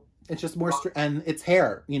 So it's just more, and it's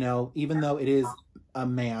hair, you know, even though it is a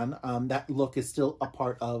man, that look is still a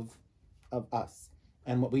part of us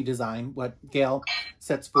and what we design, what Gail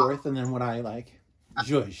sets forth, and then what I like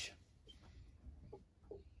judge.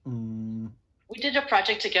 We did a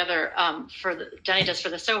project together Danny does for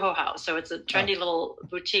the Soho House. So it's a trendy little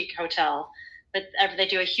boutique hotel. But they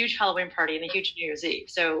do a huge Halloween party and a huge New Year's Eve.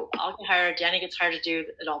 So I'll get hired. Danny gets hired to do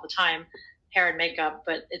it all the time, hair and makeup.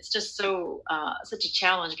 But it's just so such a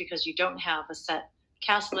challenge because you don't have a set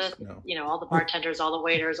cast list. No. You know, all the bartenders, all the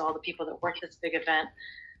waiters, all the people that work this big event.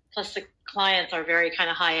 Plus the clients are very kind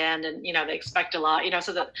of high end and, you know, they expect a lot, you know,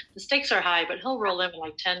 so the stakes are high, but he'll roll in with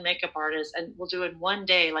like 10 makeup artists and we'll do it in one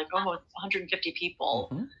day, like almost 150 people.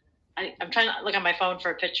 Mm-hmm. I'm trying to look on my phone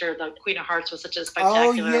for a picture. The Queen of Hearts was such a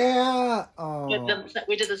spectacular. Oh, yeah. Oh.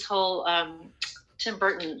 We did this whole Tim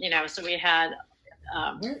Burton, you know, so we had.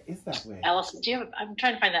 Where is that wig? Alice, I'm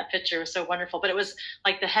trying to find that picture. It was so wonderful. But it was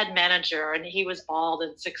like the head manager and he was bald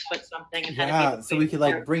and 6 foot something. And yeah, so we could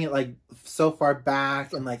like bring it like so far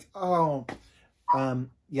back and like, yeah.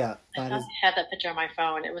 I had that picture on my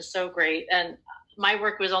phone. It was so great. And my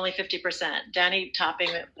work was only 50%. Danny topping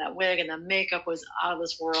that wig and the makeup was out of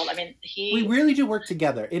this world. I mean, we really do work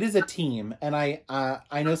together. It is a team. And I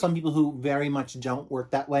know some people who very much don't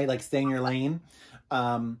work that way, like stay in your lane.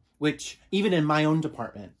 Which even in my own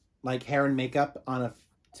department, like hair and makeup on a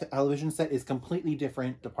television set is completely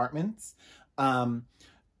different departments.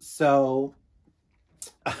 So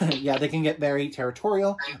yeah, they can get very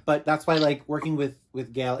territorial, but that's why like working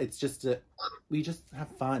with Gail, it's just we just have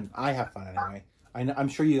fun. I have fun anyway. I'm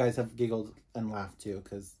sure you guys have giggled and laughed too,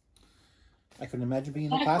 because I couldn't imagine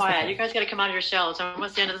being in the class. Quiet. You guys got to come out of your shells. It's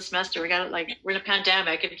almost the end of the semester. We're in a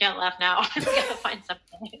pandemic. If you can't laugh now, we got to find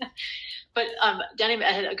something. But Danny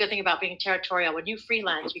had a good thing about being territorial. When you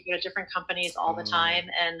freelance, you go to different companies all the time,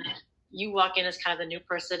 and you walk in as kind of the new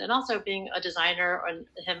person. And also being a designer and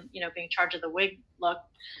him, you know, being in charge of the wig look,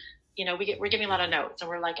 you know, we're giving a lot of notes, and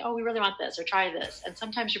we're like, oh, we really want this, or try this. And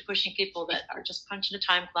sometimes you're pushing people that are just punching a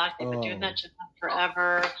time clock. They've been doing that job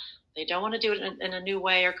forever. They don't want to do it in a new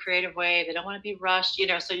way or creative way. They don't want to be rushed, you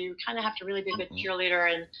know. So you kind of have to really be a good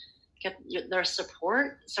cheerleader and get their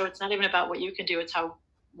support. So it's not even about what you can do; it's how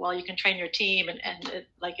well you can train your team, and it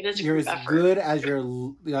is. You're as good as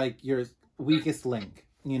your weakest link,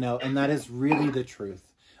 you know, and that is really the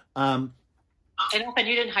truth. And often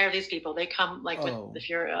you didn't hire these people. They come if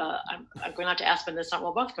you're, I'm going out to Aspen this summer.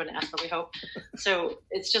 We're both going to Aspen, we hope. So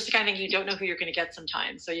it's just the kind of thing you don't know who you're going to get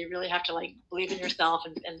sometimes. So you really have to like believe in yourself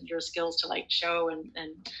and your skills to like show and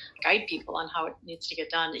guide people on how it needs to get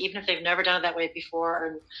done. Even if they've never done it that way before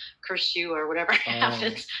or cursed you or whatever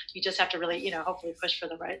happens, you just have to really, you know, hopefully push for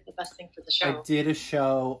the best thing for the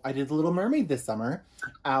show. I did The Little Mermaid this summer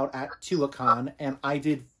out at Tuacahn, and I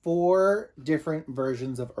did 4 different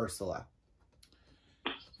versions of Ursula.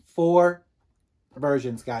 4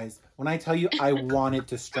 versions, guys. When I tell you I wanted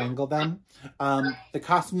to strangle them. The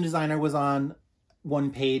costume designer was on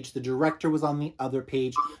one page. The director was on the other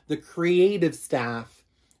page. The creative staff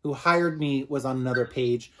who hired me was on another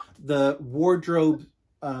page. The wardrobe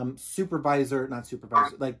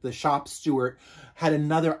like the shop steward had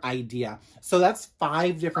another idea. So that's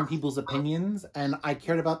 5 different people's opinions. And I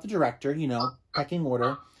cared about the director, you know, pecking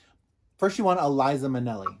order. First you want Eliza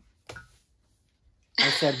Minnelli. I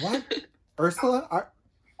said, what? Ursula?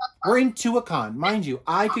 We're in Tuacahn. Mind you,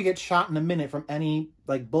 I could get shot in a minute from any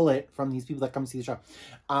like bullet from these people that come see the show.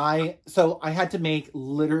 So I had to make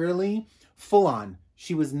literally full on.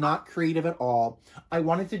 She was not creative at all. I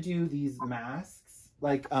wanted to do these masks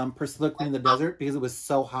like Priscilla Queen of the Desert because it was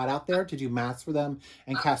so hot out there to do masks for them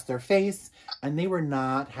and cast their face. And they were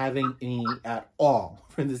not having any at all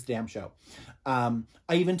for this damn show. I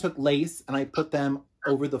even took lace and I put them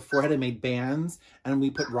over the forehead and made bands, and we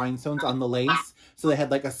put rhinestones on the lace. So they had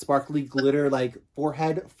like a sparkly glitter like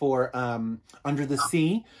forehead for Under the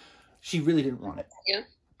Sea. She really didn't want it. Yeah.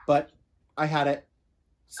 But I had it.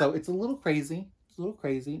 So it's a little crazy. It's a little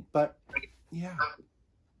crazy, but yeah.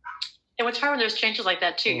 And what's hard when there's changes like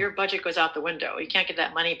that too, your budget goes out the window. You can't get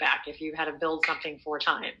that money back if you had to build something 4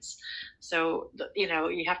 times. So, you know,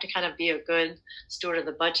 you have to kind of be a good steward of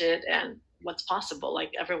the budget and what's possible.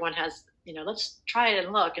 Like everyone has, you know, let's try it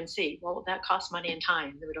and look and see. Well, that costs money and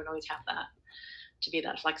time. We don't always have that to be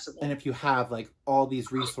that flexible. And if you have like all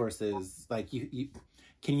these resources, like you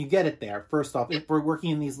can you get it there? First off, if we're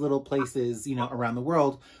working in these little places, you know, around the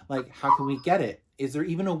world, like how can we get it? Is there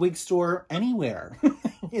even a wig store anywhere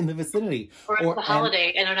in the vicinity? Or it's a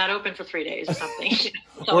holiday and they're not open for 3 days or something.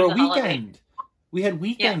 Or a weekend. Holiday. We had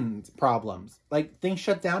weekend problems. Like things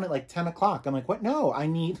shut down at like 10 o'clock. I'm like, what? No, I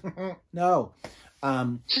need, no.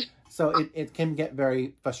 So it can get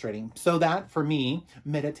very frustrating. So that for me,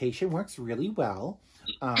 meditation works really well.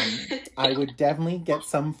 I would definitely get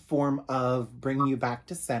some form of bringing you back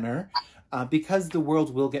to center because the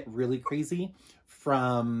world will get really crazy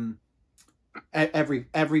from every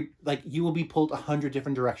like you will be pulled 100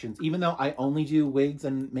 different directions. Even though I only do wigs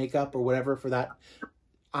and makeup or whatever for that,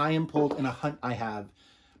 I am pulled in a hunt. I have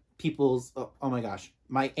people's, oh my gosh,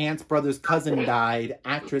 my aunt's brother's cousin died,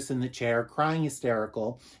 actress in the chair, crying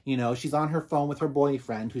hysterical. You know, she's on her phone with her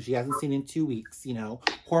boyfriend who she hasn't seen in 2 weeks, you know,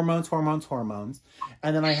 hormones.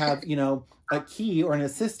 And then I have, you know, a key or an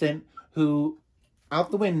assistant who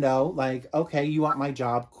out the window, like, okay, you want my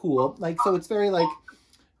job, cool. Like, so it's very like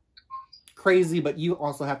crazy, but you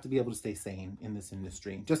also have to be able to stay sane in this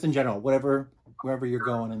industry. Just in general, wherever you're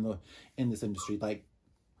going in this industry, like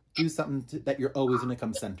do something that you're always going to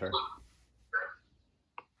come center.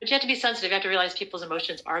 But you have to be sensitive. You have to realize people's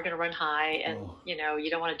emotions are going to run high, and you know you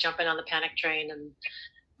don't want to jump in on the panic train. And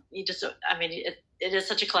you just, I mean, it is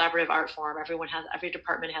such a collaborative art form. Every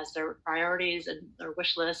department has their priorities and their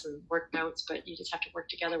wish lists and work notes, but you just have to work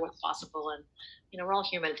together what's possible. And you know, we're all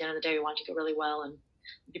human. At the end of the day, we want to go really well and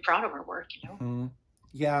be proud of our work. You know. Mm-hmm.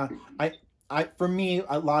 Yeah, I for me,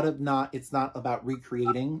 it's not about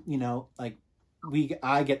recreating. You know, like.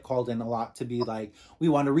 I get called in a lot to be like, we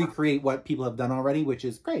want to recreate what people have done already, which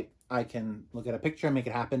is great. I can look at a picture and make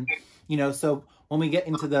it happen. You know, so when we get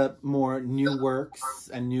into the more new works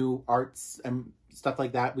and new arts and stuff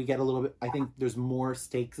like that, we get a little bit, I think there's more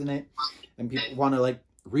stakes in it and people want to like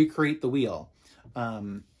recreate the wheel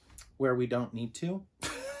where we don't need to.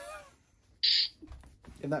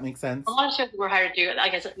 If that makes sense. A lot of shows we're hired to do, I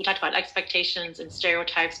guess we talked about expectations and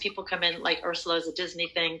stereotypes. People come in like Ursula's a Disney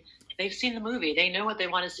thing. They've seen the movie. They know what they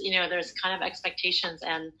want to see. You know, there's kind of expectations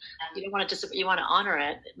and you don't want to you want to honor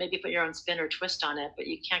it, maybe put your own spin or twist on it, but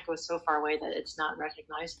you can't go so far away that it's not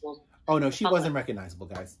recognizable. Oh no, she wasn't recognizable,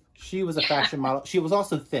 guys. She was a fashion model. She was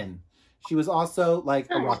also thin. She was also like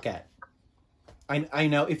a rockette. I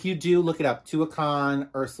know if you do look it up, Tuacan,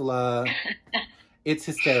 Ursula, it's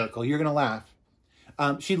hysterical. You're going to laugh.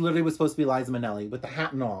 She literally was supposed to be Liza Minnelli with the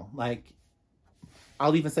hat and all. Like,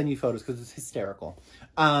 I'll even send you photos because it's hysterical.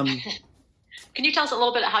 Can you tell us a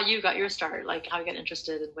little bit how you got your start, like how you got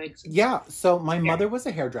interested in wigs? Yeah, so my mother was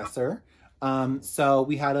a hairdresser. So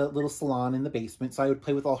we had a little salon in the basement. So I would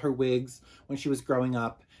play with all her wigs when she was growing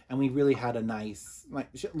up. And we really had a nice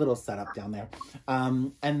little setup down there.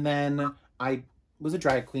 And then I was a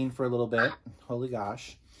drag queen for a little bit. Holy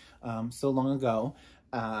gosh. So long ago.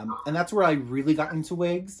 And that's where I really got into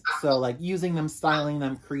wigs. So like using them, styling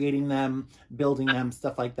them, creating them, building them,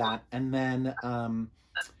 stuff like that. And then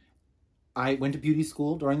I went to beauty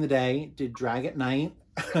school during the day, did drag at night,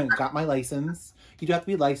 got my license. You do have to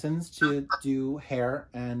be licensed to do hair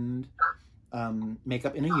and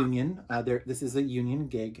makeup in a union. This is a union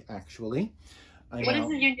gig, actually. What is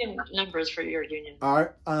the union numbers for your union?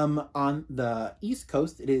 On the East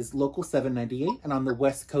Coast, it is local 798, and on the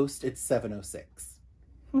West Coast, it's 706.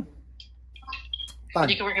 Fun.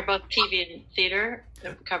 You can work in both TV and theater.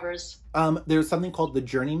 It covers. There's something called the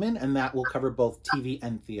Journeyman, and that will cover both TV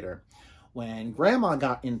and theater. When Grandma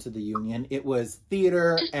got into the union, it was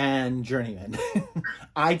theater and Journeyman.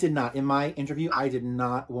 I did not. In my interview, I did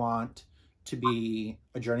not want to be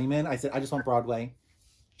a Journeyman. I said, I just want Broadway.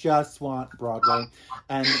 Just want Broadway.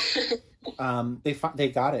 And they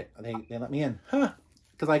got it. They let me in. Huh.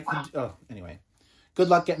 Because anyway. Good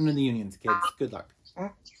luck getting in the unions, kids. Good luck.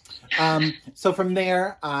 So from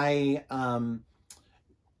there, I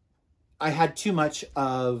I had too much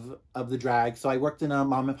of the drag. So I worked in a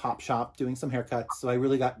mom and pop shop doing some haircuts. So I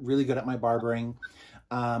really got really good at my barbering.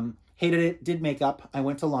 Hated it, did makeup. I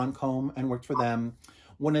went to Lancome and worked for them.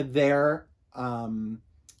 One of their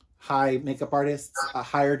high makeup artists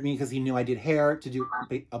hired me because he knew I did hair to do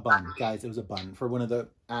a bun. Guys, it was a bun. For one of the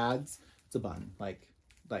ads, it's a bun. Like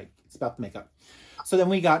it's about the makeup. So then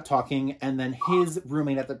we got talking, and then his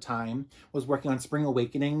roommate at the time was working on Spring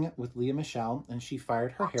Awakening with Leah Michelle, and she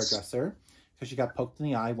fired her hairdresser because she got poked in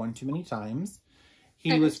the eye one too many times.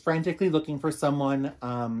 He was frantically looking for someone.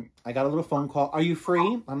 I got a little phone call. Are you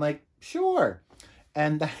free? I'm like, sure.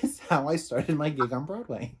 And that is how I started my gig on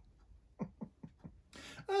Broadway.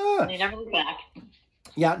 You never look back.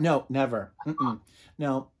 Yeah, no, never.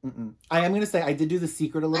 No. I am going to say I did do The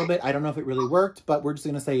Secret a little bit. I don't know if it really worked, but we're just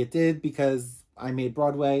going to say it did because I made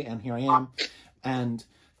Broadway, and here I am. And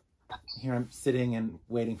here I'm sitting and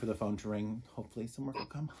waiting for the phone to ring. Hopefully some work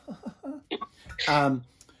will come.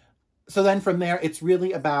 So then from there, it's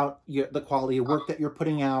really about the quality of work that you're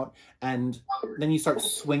putting out. And then you start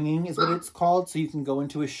swinging is what it's called. So you can go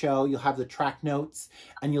into a show, you'll have the track notes,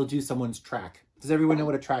 and you'll do someone's track. Does everyone know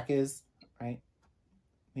what a track is? Right?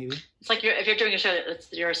 Maybe? It's like if you're doing a show,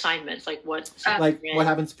 it's your assignments. Like what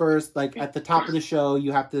happens first. Like at the top of the show,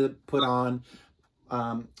 you have to put on...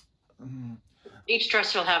 each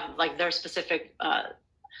dresser will have like their specific...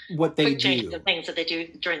 what they do. The things that they do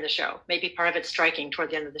during the show. Maybe part of it's striking toward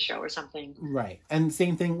the end of the show or something. Right. And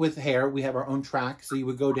same thing with hair. We have our own track. So you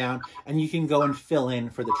would go down and you can go and fill in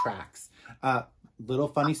for the tracks. Little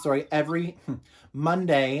funny story. Every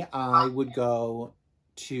Monday, I would go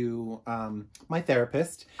to my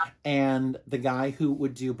therapist, and the guy who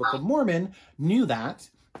would do Book of Mormon knew that,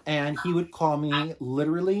 and he would call me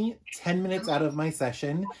literally 10 minutes out of my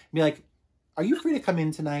session and be like, are you free to come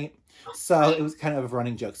in tonight? So it was kind of a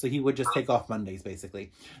running joke. So he would just take off Mondays,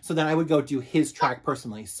 basically. So then I would go do his track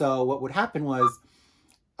personally. So what would happen was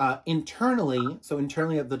internally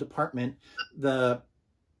of the department, the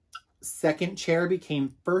second chair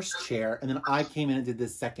became first chair, and then I came in and did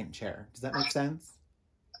this second chair. Does that make sense?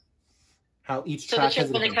 How each track has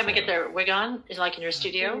a when they different come and chair. get their wig on, is like in your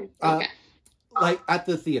studio? Okay. Like at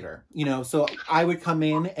the theater, so I would come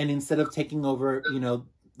in, and instead of taking over,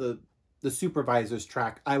 the supervisor's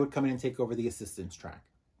track, I would come in and take over the assistant's track.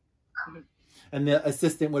 Mm-hmm. And the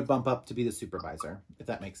assistant would bump up to be the supervisor, if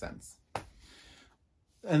that makes sense.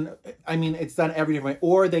 And I mean, it's done every different way.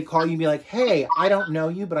 Or they call you and be like, hey, I don't know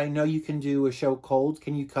you, but I know you can do a show cold.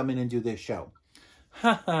 Can you come in and do this show?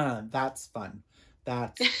 Haha, that's fun.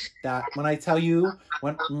 That when I tell you,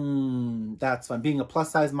 that's fun. Being a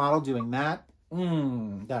plus size model doing that,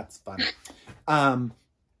 that's fun.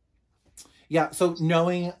 Yeah, so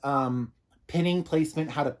knowing pinning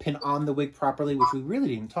placement, how to pin on the wig properly, which we really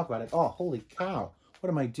didn't talk about at all. Holy cow, what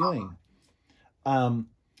am I doing?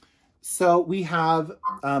 So we have,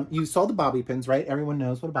 you saw the bobby pins, right? Everyone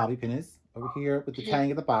knows what a bobby pin is over here with the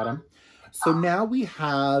tang at the bottom. So now we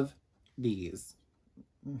have these.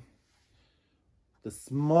 The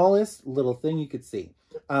smallest little thing you could see.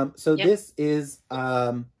 This is,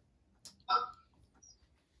 I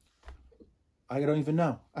don't even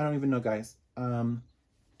know, guys. I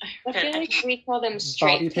feel like we call them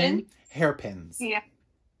straight pins. Hairpins. Yeah.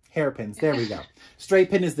 Hairpins. There we go.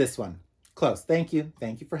 Straight pin is this one. Close. Thank you.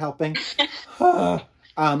 Thank you for helping.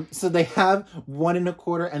 So they have 1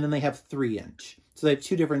 1/4, and then they have 3-inch. So they have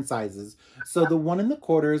 2 different sizes. So the 1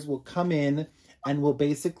 1/4s will come in and will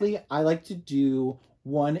basically, I like to do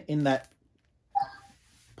one in that.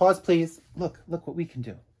 Pause, please. Look what we can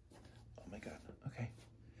do. Oh my God. Okay.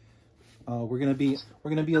 We're gonna be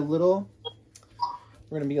a little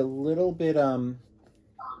bit,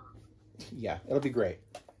 yeah, it'll be great.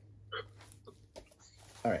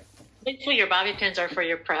 All right. Basically, your bobby pins are for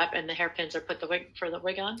your prep, and the hairpins are for the wig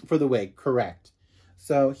on? For the wig, correct.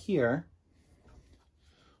 So here,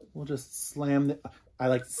 we'll just slam, I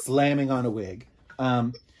like slamming on a wig.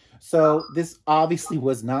 So this obviously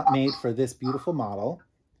was not made for this beautiful model.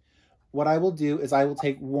 What I will do is I will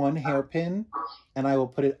take 1 hairpin and I will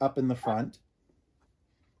put it up in the front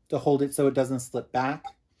to hold it so it doesn't slip back.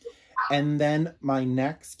 And then my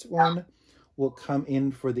next one will come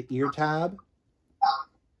in for the ear tab.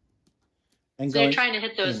 And so you're trying to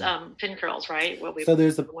hit those pin curls, right? So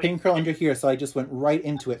there's a pin curl under here, so I just went right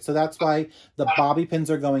into it. So that's why the bobby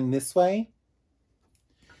pins are going this way,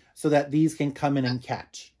 so that these can come in and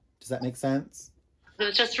catch. Does that make sense? So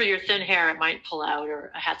it's just through your thin hair, it might pull out,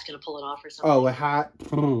 or a hat's going to pull it off or something. Oh, a hat,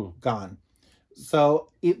 gone. So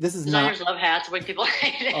this is Designers not... love hats. When people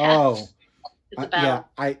hate hats. Oh. It's a battle.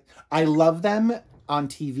 Yeah, I love them on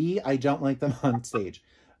TV. I don't like them on stage.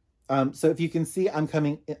 So if you can see, I'm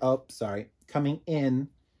coming in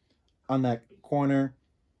on that corner.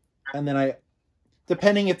 And then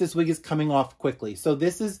depending if this wig is coming off quickly. So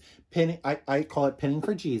this is pinning, I call it pinning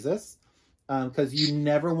for Jesus. Because you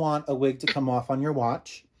never want a wig to come off on your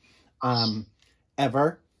watch.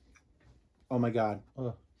 Ever. Oh my God.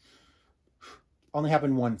 Ugh. Only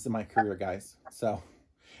happened once in my career, guys. So,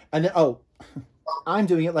 and then, I'm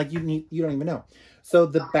doing it like you don't even know. So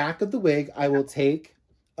the back of the wig, I will take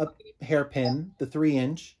a hairpin, the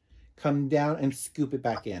 3-inch, come down and scoop it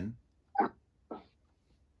back in.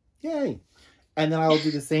 Yay. And then I'll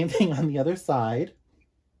do the same thing on the other side.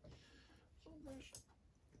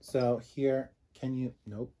 So here,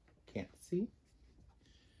 nope, can't see.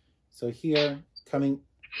 So here, coming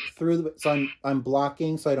through so I'm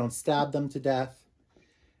blocking so I don't stab them to death.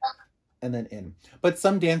 And then in. But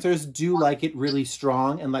some dancers do like it really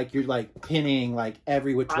strong and like you're like pinning like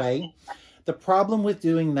every which way. The problem with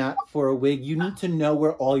doing that for a wig, you need to know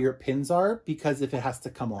where all your pins are because if it has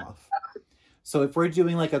to come off. So if we're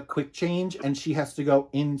doing like a quick change and she has to go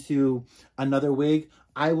into another wig,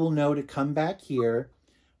 I will know to come back here,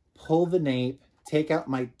 pull the nape, take out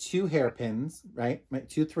my 2 hairpins, right? My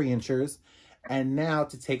 2 3-inchers. And now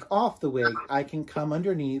to take off the wig, I can come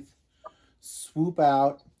underneath, swoop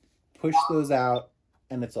out, push those out,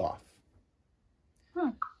 and it's off.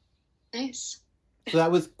 Nice. So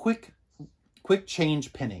that was quick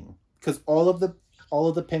change pinning because all of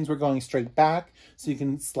the pins were going straight back, so you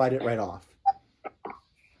can slide it right off.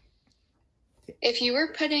 If you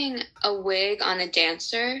were putting a wig on a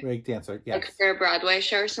dancer, yes. like for a Broadway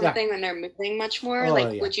show or something, when they're moving much more,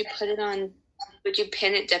 would you put it on? Would you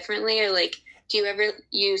pin it differently, or like, do you ever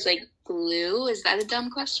use like glue? Is that a dumb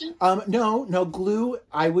question? No, glue.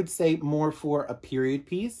 I would say more for a period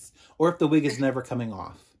piece, or if the wig is never coming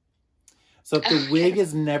off. So if the wig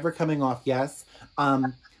is never coming off, yes.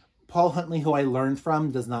 Paul Huntley, who I learned from,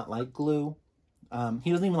 does not like glue. He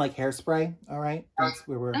doesn't even like hairspray. All right, that's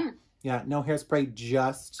where we're. Yeah, no hairspray,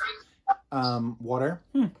 just water.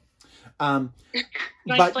 But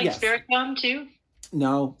like yes. spirit gum too?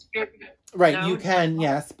 No. Right, no? You can,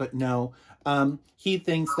 yes, but no. He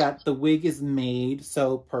thinks that the wig is made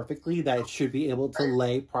so perfectly that it should be able to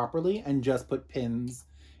lay properly and just put pins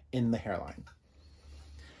in the hairline.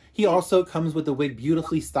 He also comes with the wig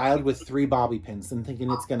beautifully styled with 3 bobby pins and thinking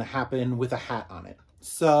it's going to happen with a hat on it.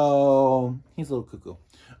 So he's a little cuckoo.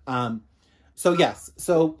 So yes,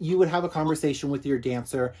 so you would have a conversation with your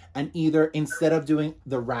dancer and either instead of doing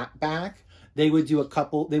the wrap back, they would do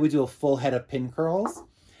a full head of pin curls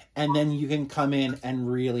and then you can come in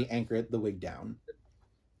and really anchor the wig down.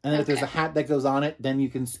 And then if there's a hat that goes on it, then you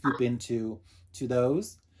can scoop into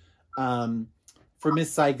those. For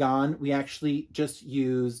Miss Saigon, we actually just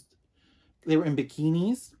used, they were in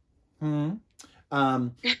bikinis.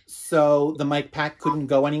 So the mic pack couldn't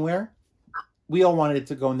go anywhere. We all wanted it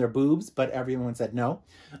to go in their boobs, but everyone said no.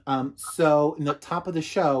 So in the top of the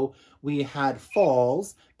show, we had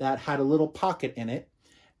falls that had a little pocket in it.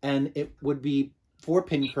 And it would be 4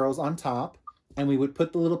 pin curls on top. And we would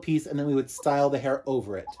put the little piece and then we would style the hair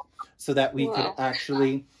over it. So that we could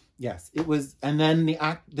actually, yes, it was. And then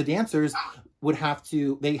the dancers would have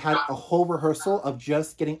to, they had a whole rehearsal of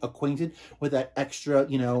just getting acquainted with that extra,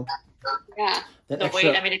 yeah. The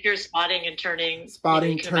weight, I mean, if you're spotting and turning.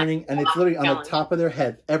 Spotting, turning, and it's literally on the top of their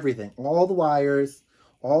head. Everything. All the wires,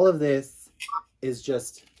 all of this is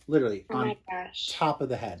just literally on top of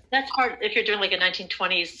the head. That's hard. If you're doing like a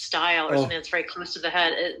 1920s style or something that's very close to the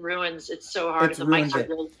head, it's so hard. If the mics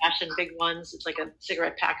are old fashioned big ones, it's like a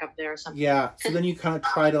cigarette pack up there or something. Yeah. So then you kind of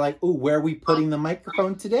try to like, where are we putting the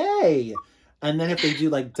microphone today? And then if they do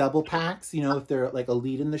like double packs, if they're like a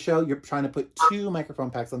lead in the show, you're trying to put 2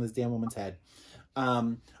 microphone packs on this damn woman's head.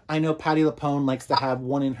 I know Patti LuPone likes to have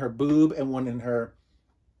one in her boob and one in her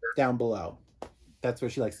down below. That's where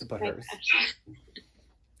she likes to put hers.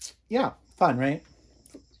 Yeah, fun, right?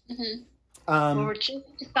 Mm-hmm. Well, we're just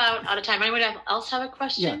about out of time. Anyone else have a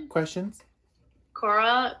question? Yeah, questions?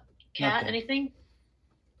 Cora, Kat, anything?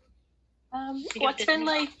 What's been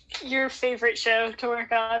like your favorite show to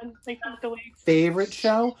work on? Like the wigs? Favorite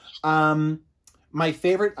show? My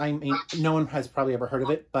favorite, I mean, no one has probably ever heard of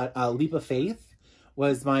it, but Leap of Faith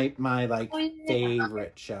was my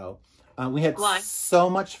favorite show. We had so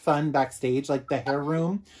much fun backstage. Like the hair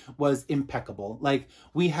room was impeccable. Like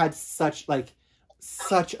we had such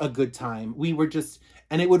a good time. We were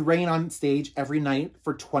and it would rain on stage every night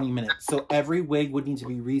for 20 minutes. So every wig would need to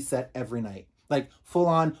be reset every night. Like full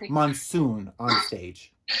on monsoon on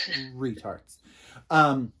stage. Retards.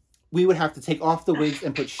 we would have to take off the wigs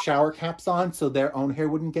and put shower caps on so their own hair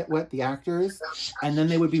wouldn't get wet, the actors. And then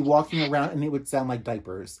they would be walking around and it would sound like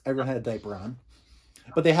diapers. Everyone had a diaper on.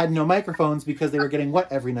 But they had no microphones because they were getting wet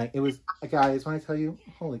every night. It was, guys, when I tell you,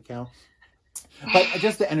 holy cow. But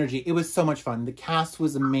just the energy, it was so much fun. The cast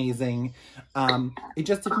was amazing. It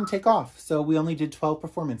just didn't take off. So we only did 12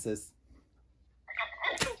 performances.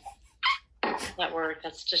 That worked.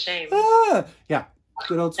 That's just a shame. Yeah.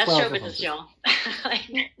 Good old 12. That's show business, y'all.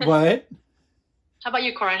 What? How about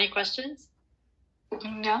you, Cora? Any questions?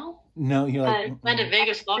 No. No, you're like... went to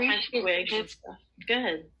Vegas with all kinds of wigs and stuff.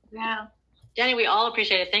 Good. Yeah. Danny, we all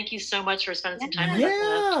appreciate it. Thank you so much for spending some time with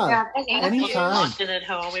us. Yeah, anytime. At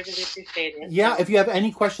home. We really appreciate it. Yeah, if you have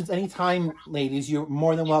any questions anytime, ladies, you're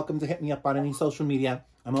more than welcome to hit me up on any social media.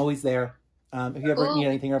 I'm always there. If you ever need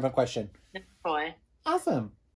anything or have a question. Boy. Awesome.